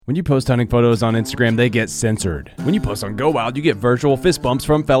When you post hunting photos on Instagram, they get censored. When you post on Go Wild, you get virtual fist bumps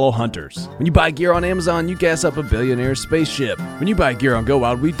from fellow hunters. When you buy gear on Amazon, you gas up a billionaire's spaceship. When you buy gear on Go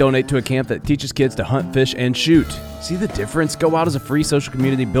Wild, we donate to a camp that teaches kids to hunt, fish, and shoot. See the difference? Go Wild is a free social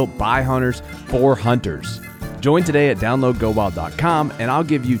community built by hunters for hunters. Join today at downloadgowild.com and I'll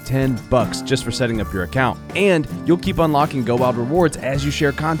give you $10 just for setting up your account. And you'll keep unlocking Go Wild rewards as you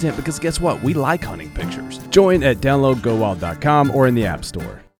share content because guess what? We like hunting pictures. Join at downloadgowild.com or in the App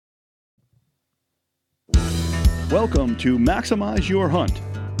Store. Welcome to Maximize Your Hunt,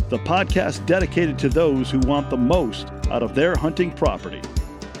 the podcast dedicated to those who want the most out of their hunting property.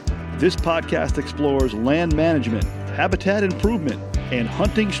 This podcast explores land management, habitat improvement, and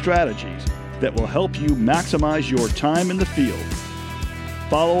hunting strategies that will help you maximize your time in the field.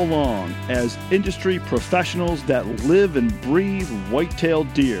 Follow along as industry professionals that live and breathe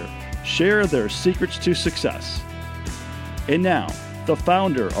white-tailed deer share their secrets to success. And now, the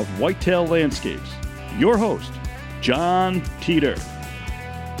founder of Whitetail Landscapes, your host, John Teeter.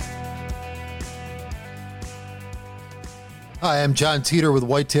 Hi, I'm John Teeter with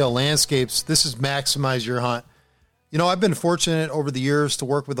Whitetail Landscapes. This is Maximize Your Hunt. You know, I've been fortunate over the years to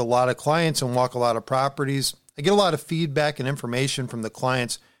work with a lot of clients and walk a lot of properties. I get a lot of feedback and information from the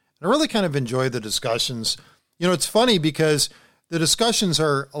clients, and I really kind of enjoy the discussions. You know, it's funny because the discussions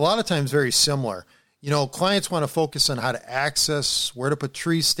are a lot of times very similar. You know, clients want to focus on how to access, where to put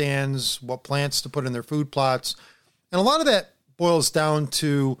tree stands, what plants to put in their food plots. And a lot of that boils down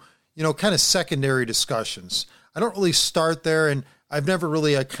to, you know, kind of secondary discussions. I don't really start there, and I've never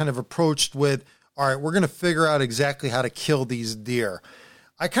really kind of approached with, all right, we're going to figure out exactly how to kill these deer.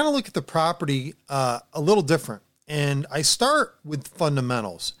 I kind of look at the property a little different, and I start with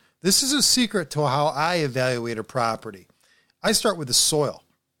fundamentals. This is a secret to how I evaluate a property. I start with the soil.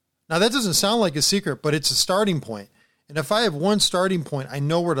 Now, that doesn't sound like a secret, but it's a starting point. And if I have one starting point, I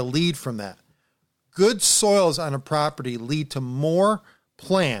know where to lead from that. Good soils on a property lead to more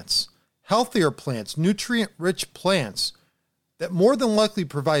plants, healthier plants, nutrient-rich plants that more than likely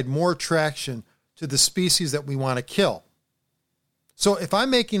provide more attraction to the species that we want to kill. So if I'm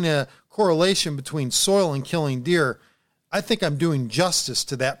making a correlation between soil and killing deer, I think I'm doing justice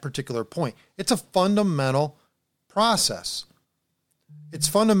to that particular point. It's a fundamental process. It's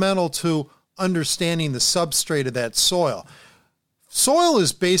fundamental to understanding the substrate of that soil. Soil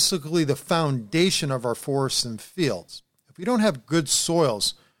is basically the foundation of our forests and fields. If we don't have good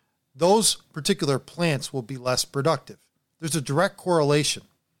soils, those particular plants will be less productive. There's a direct correlation.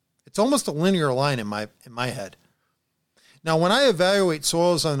 It's almost a linear line in my head. Now, when I evaluate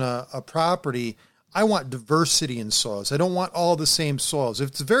soils on a property, I want diversity in soils. I don't want all the same soils.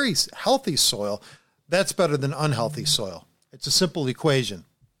 If it's a very healthy soil, that's better than unhealthy soil. It's a simple equation.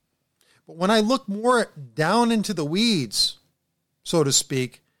 But when I look more down into the weeds, so to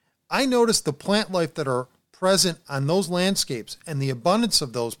speak, I notice the plant life that are present on those landscapes and the abundance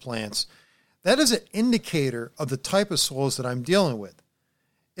of those plants. That is an indicator of the type of soils that I'm dealing with.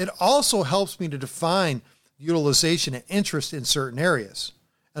 It also helps me to define utilization and interest in certain areas.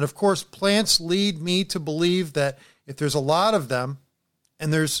 And of course, plants lead me to believe that if there's a lot of them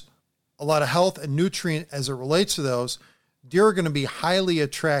and there's a lot of health and nutrient as it relates to those, deer are going to be highly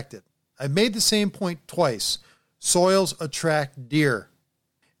attracted. I've made the same point twice. Soils attract deer,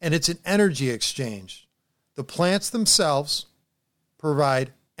 and it's an energy exchange. The plants themselves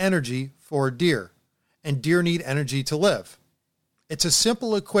provide energy for deer, and deer need energy to live. It's a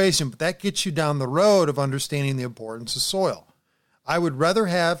simple equation, but that gets you down the road of understanding the importance of soil. I would rather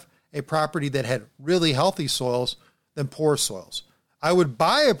have a property that had really healthy soils than poor soils. I would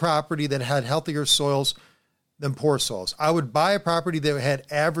buy a property that had healthier soils than poor soils. I would buy a property that had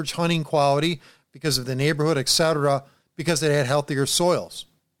average hunting quality because of the neighborhood, etc., because it had healthier soils.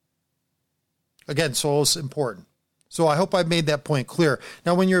 Again, soil is important. So I hope I've made that point clear.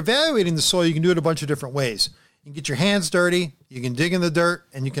 Now, when you're evaluating the soil, you can do it a bunch of different ways. You can get your hands dirty, you can dig in the dirt,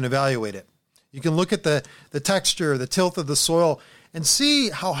 and you can evaluate it. You can look at the texture, the tilth of the soil, and see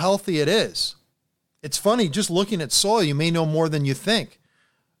how healthy it is. It's funny, just looking at soil, you may know more than you think.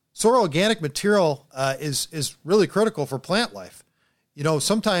 Soil organic material is really critical for plant life. You know,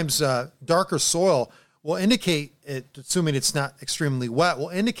 sometimes darker soil will indicate, assuming it's not extremely wet, will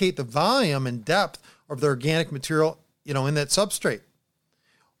indicate the volume and depth of the organic material, you know, in that substrate.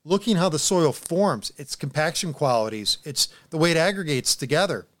 Looking how the soil forms, its compaction qualities, it's the way it aggregates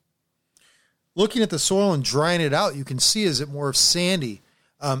together. Looking at the soil and drying it out, you can see, is it more sandy?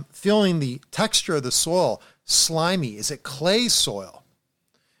 Feeling the texture of the soil, slimy. Is it clay soil?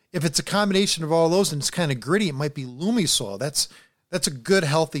 If it's a combination of all those and it's kind of gritty, it might be loomy soil. That's a good,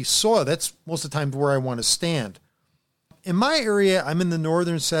 healthy soil. That's most of the time where I want to stand. in my area, I'm in the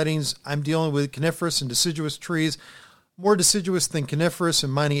northern settings. I'm dealing with coniferous and deciduous trees, more deciduous than coniferous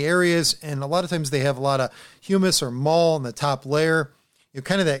in many areas. And a lot of times they have a lot of humus or mold in the top layer.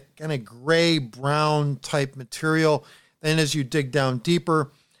 Kind of that kind of gray brown type material. Then as you dig down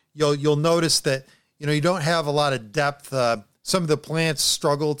deeper, you'll notice that, you don't have a lot of depth. Some of the plants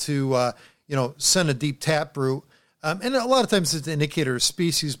struggle to, send a deep taproot. And a lot of times it's an indicator of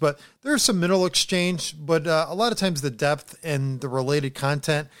species, but there's some mineral exchange, but a lot of times the depth and the related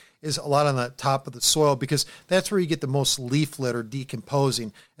content is a lot on the top of the soil because that's where you get the most leaf litter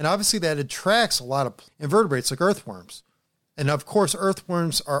decomposing. And obviously that attracts a lot of invertebrates like earthworms. And of course,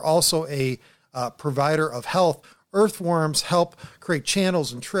 earthworms are also a provider of health. Earthworms help create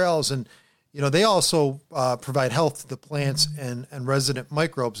channels and trails, and they also provide health to the plants and resident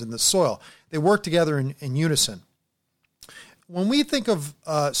microbes in the soil. They work together in unison. When we think of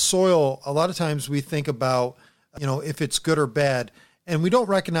soil, a lot of times we think about, if it's good or bad, and we don't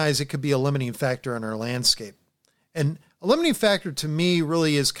recognize it could be a limiting factor in our landscape. And a limiting factor to me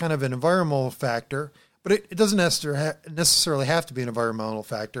really is kind of an environmental factor, but it doesn't necessarily have to be an environmental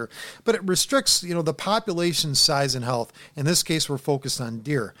factor, but it restricts, the population size and health. In this case, we're focused on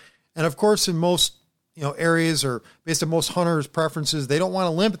deer. And of course, in most, areas or based on most hunters' preferences, they don't want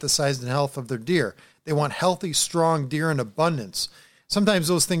to limit the size and health of their deer. They want healthy, strong deer in abundance. Sometimes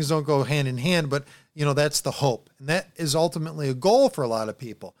those things don't go hand in hand, but, that's the hope. And that is ultimately a goal for a lot of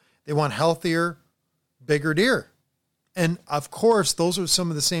people. They want healthier, bigger deer. And of course, those are some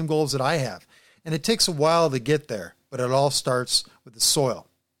of the same goals that I have. And it takes a while to get there, but it all starts with the soil.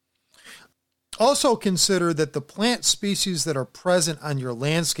 Also consider that the plant species that are present on your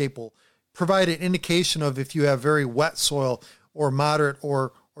landscape will provide an indication of if you have very wet soil or moderate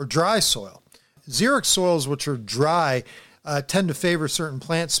or dry soil. Xeric soils, which are dry, tend to favor certain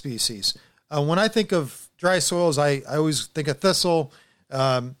plant species. When I think of dry soils, I always think of thistle,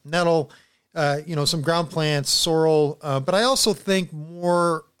 nettle, some ground plants, sorrel, but I also think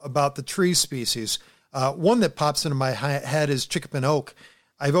more about the tree species. One that pops into my head is chickapin oak.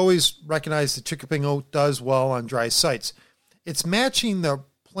 I've always recognized that chickapin oak does well on dry sites. It's matching the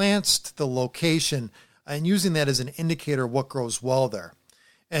plants to the location and using that as an indicator of what grows well there.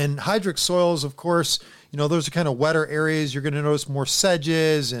 And hydric soils, of course, those are kind of wetter areas. You're going to notice more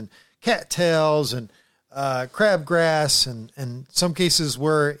sedges and cattails and crabgrass and some cases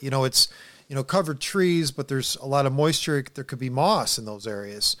where, it's, covered trees, but there's a lot of moisture. There could be moss in those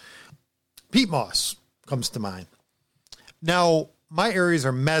areas. Peat moss comes to mind. Now, my areas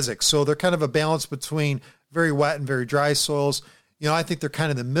are mesic, so they're kind of a balance between very wet and very dry soils. I think they're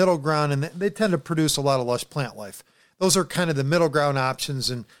kind of the middle ground, and they tend to produce a lot of lush plant life. Those are kind of the middle ground options,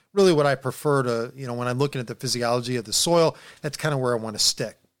 and really what I prefer to, when I'm looking at the physiology of the soil, that's kind of where I want to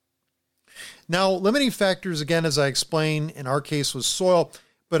stick. Now, limiting factors, again, as I explained, in our case was soil,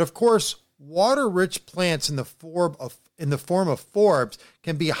 but of course, water-rich plants in the form of forbs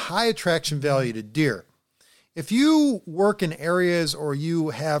can be a high attraction value to deer. If you work in areas or you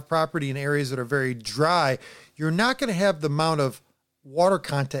have property in areas that are very dry, you're not going to have the amount of water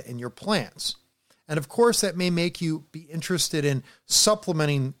content in your plants. And of course, that may make you be interested in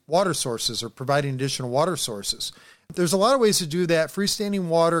supplementing water sources or providing additional water sources. There's a lot of ways to do that: freestanding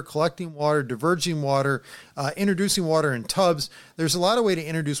water, collecting water, diverging water, introducing water in tubs. There's a lot of ways to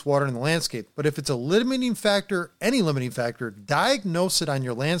introduce water in the landscape. But if it's a limiting factor, any limiting factor, diagnose it on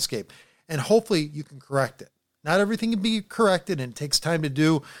your landscape, and hopefully you can correct it. Not everything can be corrected, and it takes time to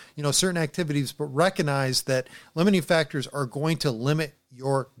do, certain activities, but recognize that limiting factors are going to limit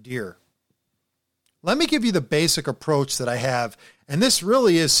your deer. Let me give you the basic approach that I have. And this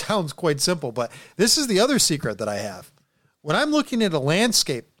really sounds quite simple, but this is the other secret that I have. When I'm looking at a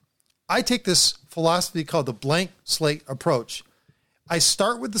landscape, I take this philosophy called the blank slate approach. I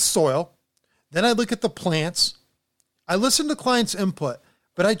start with the soil, then I look at the plants. I listen to clients' input,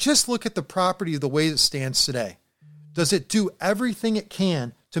 but I just look at the property the way it stands today. Does it do everything it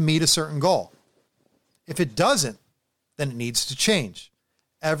can to meet a certain goal? If it doesn't, then it needs to change.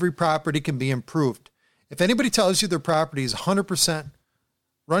 Every property can be improved. If anybody tells you their property is 100%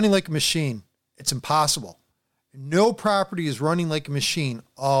 running like a machine, it's impossible. No property is running like a machine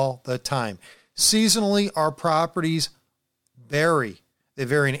all the time. Seasonally, our properties vary. They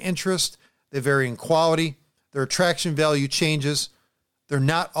vary in interest. They vary in quality. Their attraction value changes. They're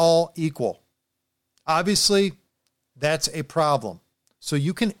not all equal. Obviously, that's a problem. So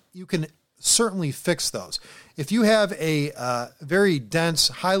you can certainly fix those. If you have a very dense,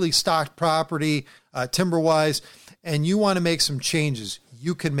 highly stocked property, timber-wise, and you want to make some changes,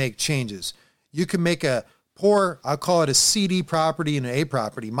 you can make changes. You can make a poor, I'll call it a CD property and an A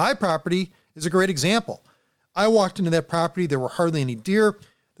property. My property is a great example. I walked into that property. There were hardly any deer.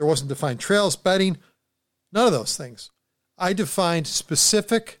 There wasn't defined trails, bedding, none of those things. I defined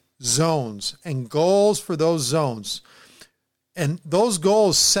specific zones and goals for those zones. And those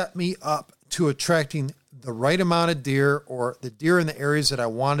goals set me up to attracting the right amount of deer, or the deer in the areas that I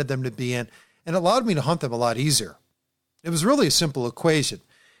wanted them to be in, and allowed me to hunt them a lot easier. It was really a simple equation.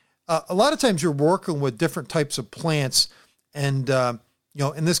 A lot of times you're working with different types of plants and,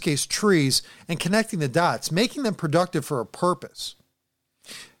 in this case, trees, and connecting the dots, making them productive for a purpose.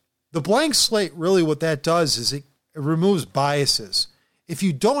 The blank slate, really what that does is it removes biases. If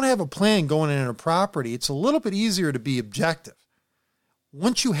you don't have a plan going in a property, it's a little bit easier to be objective.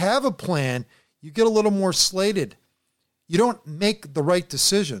 Once you have a plan, you get a little more slated. You don't make the right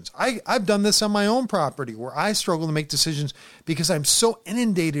decisions. I've done this on my own property where I struggle to make decisions because I'm so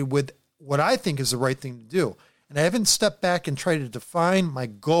inundated with what I think is the right thing to do. And I haven't stepped back and tried to define my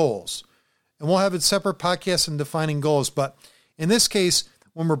goals. And we'll have a separate podcast on defining goals. But in this case,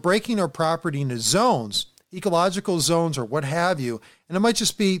 when we're breaking our property into zones, ecological zones or what have you, and it might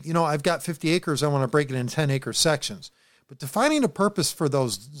just be, I've got 50 acres, I want to break it into 10-acre sections. But defining a purpose for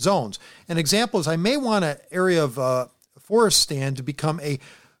those zones. An example is I may want an area of forest stand to become a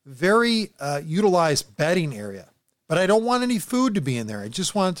very utilized bedding area, but I don't want any food to be in there. I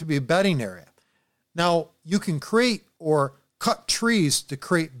just want it to be a bedding area. Now, you can create or cut trees to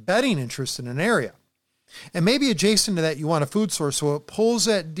create bedding interest in an area. And maybe adjacent to that, you want a food source, so it pulls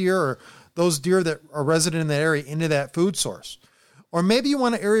that deer or those deer that are resident in that area into that food source. Or maybe you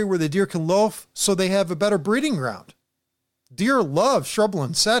want an area where the deer can loaf so they have a better breeding ground. Deer love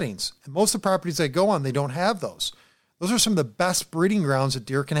shrubland settings, and most of the properties I go on, they don't have those. Those are some of the best breeding grounds that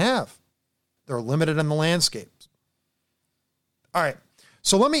deer can have. They're limited in the landscape. All right,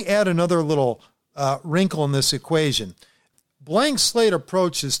 so let me add another little wrinkle in this equation. Blank slate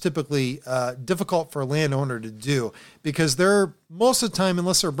approach is typically difficult for a landowner to do because they're, most of the time,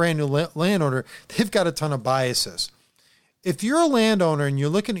 unless they're a brand new landowner, they've got a ton of biases. If you're a landowner and you're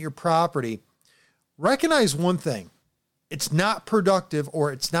looking at your property, recognize one thing. It's not productive,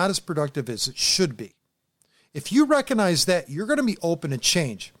 or it's not as productive as it should be. If you recognize that, you're going to be open to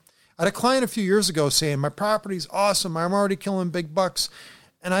change. I had a client a few years ago saying, my property's awesome. I'm already killing big bucks.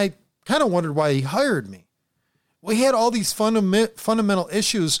 And I kind of wondered why he hired me. We had all these fundamental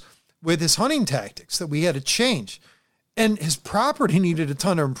issues with his hunting tactics that we had to change. And his property needed a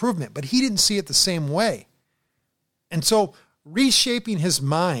ton of improvement, but he didn't see it the same way. And so reshaping his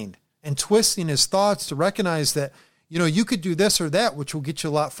mind and twisting his thoughts to recognize that, you could do this or that, which will get you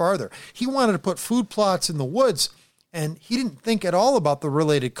a lot farther. He wanted to put food plots in the woods, and he didn't think at all about the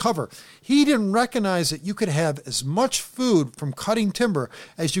related cover. He didn't recognize that you could have as much food from cutting timber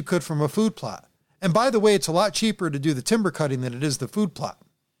as you could from a food plot. And by the way, it's a lot cheaper to do the timber cutting than it is the food plot.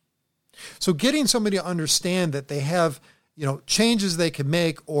 So getting somebody to understand that they have, changes they can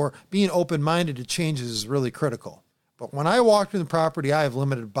make, or being open-minded to changes is really critical. But when I walked in the property, I have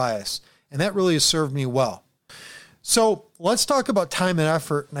limited bias, and that really has served me well. So let's talk about time and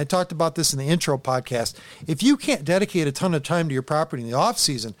effort. And I talked about this in the intro podcast. If you can't dedicate a ton of time to your property in the off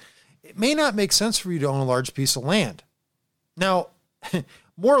season, it may not make sense for you to own a large piece of land. Now,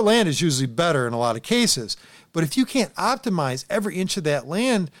 more land is usually better in a lot of cases, but if you can't optimize every inch of that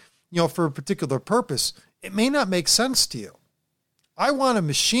land, for a particular purpose, it may not make sense to you. I want a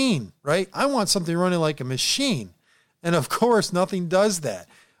machine, right? I want something running like a machine. And of course, nothing does that.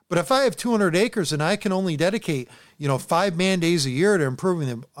 But if I have 200 acres and I can only dedicate, 5 man days a year to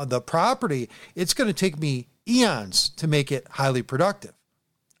improving the property, it's going to take me eons to make it highly productive.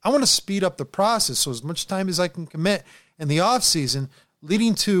 I want to speed up the process so as much time as I can commit in the off season,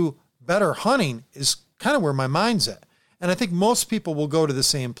 leading to better hunting, is kind of where my mind's at. And I think most people will go to the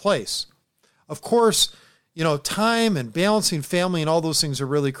same place. Of course, time and balancing family and all those things are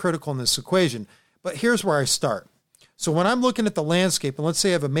really critical in this equation. But here's where I start. So when I'm looking at the landscape, and let's say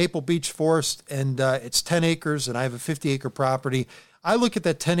I have a Maple Beach forest and it's 10 acres and I have a 50-acre property, I look at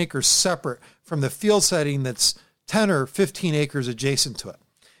that 10 acres separate from the field setting that's 10 or 15 acres adjacent to it.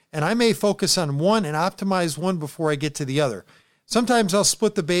 And I may focus on one and optimize one before I get to the other. Sometimes I'll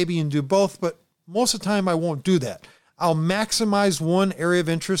split the baby and do both, but most of the time I won't do that. I'll maximize one area of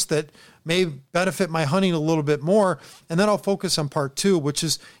interest that may benefit my hunting a little bit more, and then I'll focus on part two, which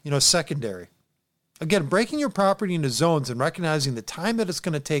is, secondary. Again, breaking your property into zones and recognizing the time that it's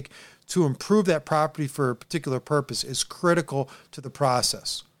going to take to improve that property for a particular purpose is critical to the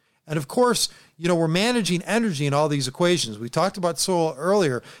process. And of course, we're managing energy in all these equations. We talked about soil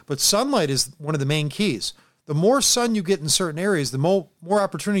earlier, but sunlight is one of the main keys. The more sun you get in certain areas, the more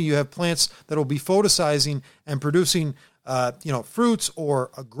opportunity you have plants that will be photosizing and producing fruits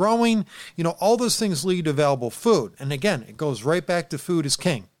or growing, all those things lead to available food. And again, it goes right back to food is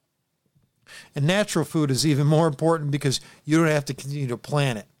king. And natural food is even more important because you don't have to continue to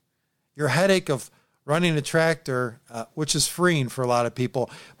plant it. Your headache of running a tractor, which is freeing for a lot of people,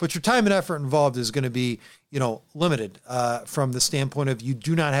 but your time and effort involved is going to be, limited from the standpoint of you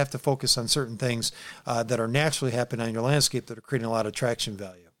do not have to focus on certain things that are naturally happening on your landscape that are creating a lot of traction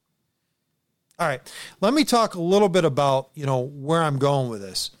value. All right, let me talk a little bit about, where I'm going with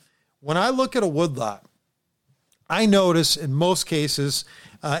this. When I look at a woodlot, I notice in most cases,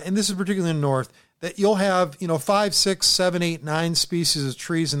 and this is particularly in the north, that you'll have, 5, 6, 7, 8, 9 species of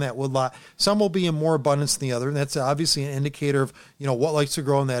trees in that woodlot. Some will be in more abundance than the other, and that's obviously an indicator of, what likes to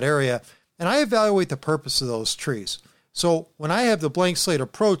grow in that area. And I evaluate the purpose of those trees. So when I have the blank slate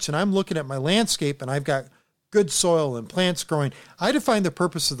approach and I'm looking at my landscape and I've got good soil and plants growing, I define the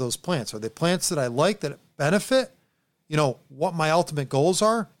purpose of those plants. Are they plants that I like, that benefit, what my ultimate goals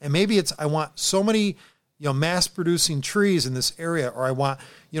are? And maybe it's I want so many mass producing trees in this area, or I want,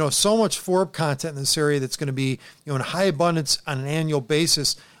 so much forb content in this area that's going to be, in high abundance on an annual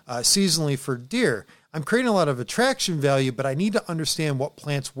basis, seasonally for deer. I'm creating a lot of attraction value, but I need to understand what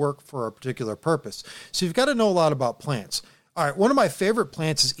plants work for a particular purpose. So you've got to know a lot about plants. All right. One of my favorite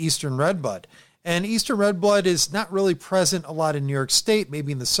plants is Eastern Redbud. And Eastern Redbud is not really present a lot in New York State,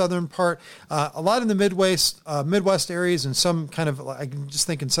 maybe in the southern part, a lot in the Midwest areas, and some kind of, I can just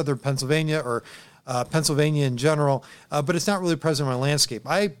think in southern Pennsylvania or Pennsylvania in general, but it's not really present in my landscape.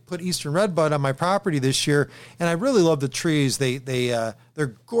 I put Eastern Redbud on my property this year, and I really love the trees. They're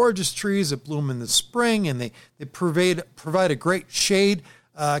gorgeous trees that bloom in the spring, and they provide a great shade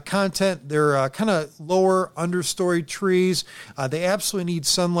content. They're kind of lower understory trees. They absolutely need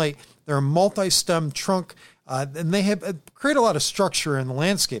sunlight. They're a multi-stem trunk, and they create a lot of structure in the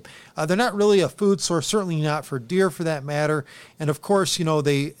landscape. They're not really a food source, certainly not for deer for that matter. And of course,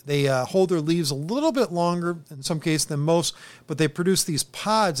 they hold their leaves a little bit longer in some cases than most, but they produce these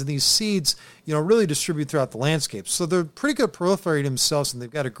pods, and these seeds, really distribute throughout the landscape. So they're pretty good proliferating themselves, and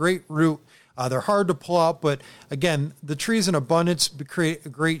they've got a great root. They're hard to pull out, but again, the trees in abundance create a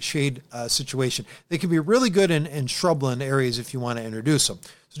great shade situation. They can be really good in shrubland areas if you want to introduce them.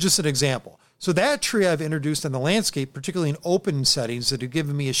 So just an example. So that tree I've introduced in the landscape, particularly in open settings that have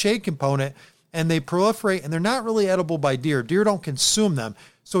given me a shade component, and they proliferate, and they're not really edible by deer. Deer don't consume them.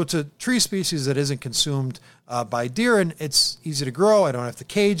 So it's a tree species that isn't consumed by deer, and it's easy to grow. I don't have to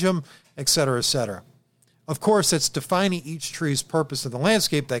cage them, et cetera, et cetera. Of course, it's defining each tree's purpose in the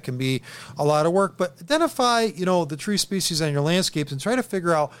landscape. That can be a lot of work, but identify, the tree species on your landscapes and try to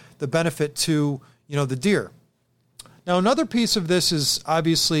figure out the benefit to, the deer. Now, another piece of this is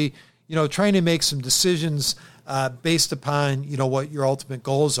obviously, trying to make some decisions based upon, what your ultimate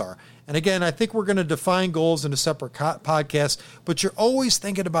goals are. And again, I think we're going to define goals in a separate podcast, but you're always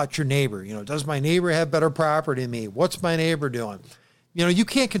thinking about your neighbor. Does my neighbor have better property than me? What's my neighbor doing? You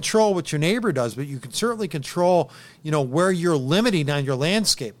can't control what your neighbor does, but you can certainly control, where you're limiting on your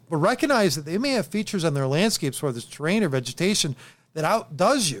landscape. But recognize that they may have features on their landscapes, whether it's terrain or vegetation, that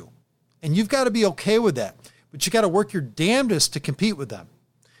outdoes you. And you've got to be okay with that. But you got to work your damnedest to compete with them.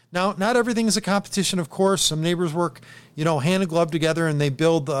 Now, not everything is a competition, of course. Some neighbors work, hand in glove together, and they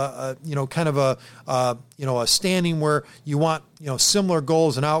build, a standing where you want, similar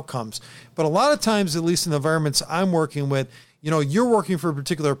goals and outcomes. But a lot of times, at least in the environments I'm working with, you're working for a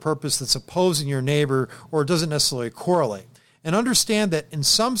particular purpose that's opposing your neighbor, or it doesn't necessarily correlate. And understand that in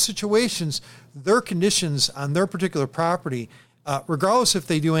some situations, their conditions on their particular property, regardless if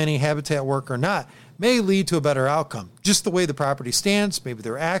they do any habitat work or not, may lead to a better outcome. Just the way the property stands, maybe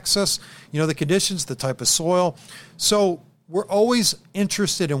their access, the conditions, the type of soil. So we're always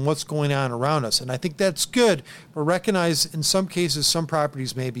interested in what's going on around us. And I think that's good, but recognize in some cases, some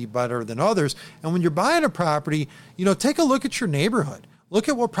properties may be better than others. And when you're buying a property, take a look at your neighborhood. Look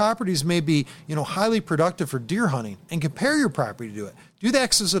at what properties may be, highly productive for deer hunting, and compare your property to it. Do the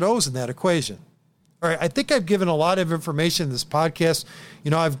X's and O's in that equation. All right, I think I've given a lot of information in this podcast.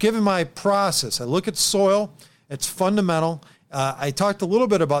 I've given my process. I look at soil. It's fundamental. I talked a little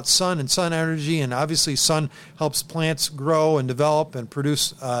bit about sun and sun energy, and obviously sun helps plants grow and develop and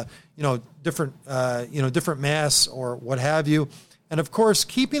produce, different mass or what have you. And of course,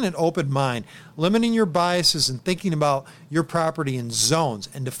 keeping an open mind, limiting your biases and thinking about your property in zones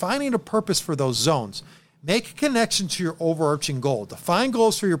and defining a purpose for those zones. Make a connection to your overarching goal. Define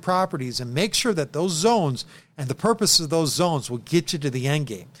goals for your properties and make sure that those zones and the purpose of those zones will get you to the end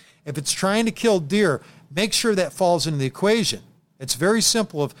game. If it's trying to kill deer, make sure that falls into the equation. It's very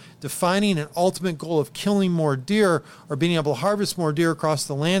simple of defining an ultimate goal of killing more deer or being able to harvest more deer across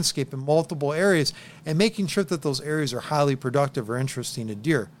the landscape in multiple areas and making sure that those areas are highly productive or interesting to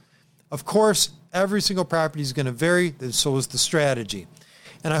deer. Of course, every single property is going to vary, and so is the strategy.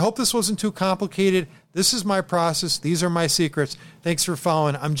 And I hope this wasn't too complicated. This is my process. These are my secrets. Thanks for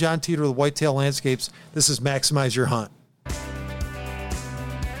following. I'm John Teeter with Whitetail Landscapes. This is Maximize Your Hunt.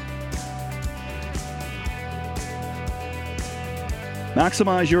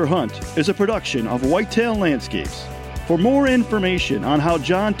 Maximize Your Hunt is a production of Whitetail Landscapes. For more information on how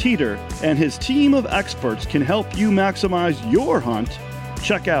John Teeter and his team of experts can help you maximize your hunt,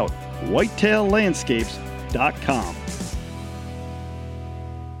 check out whitetaillandscapes.com.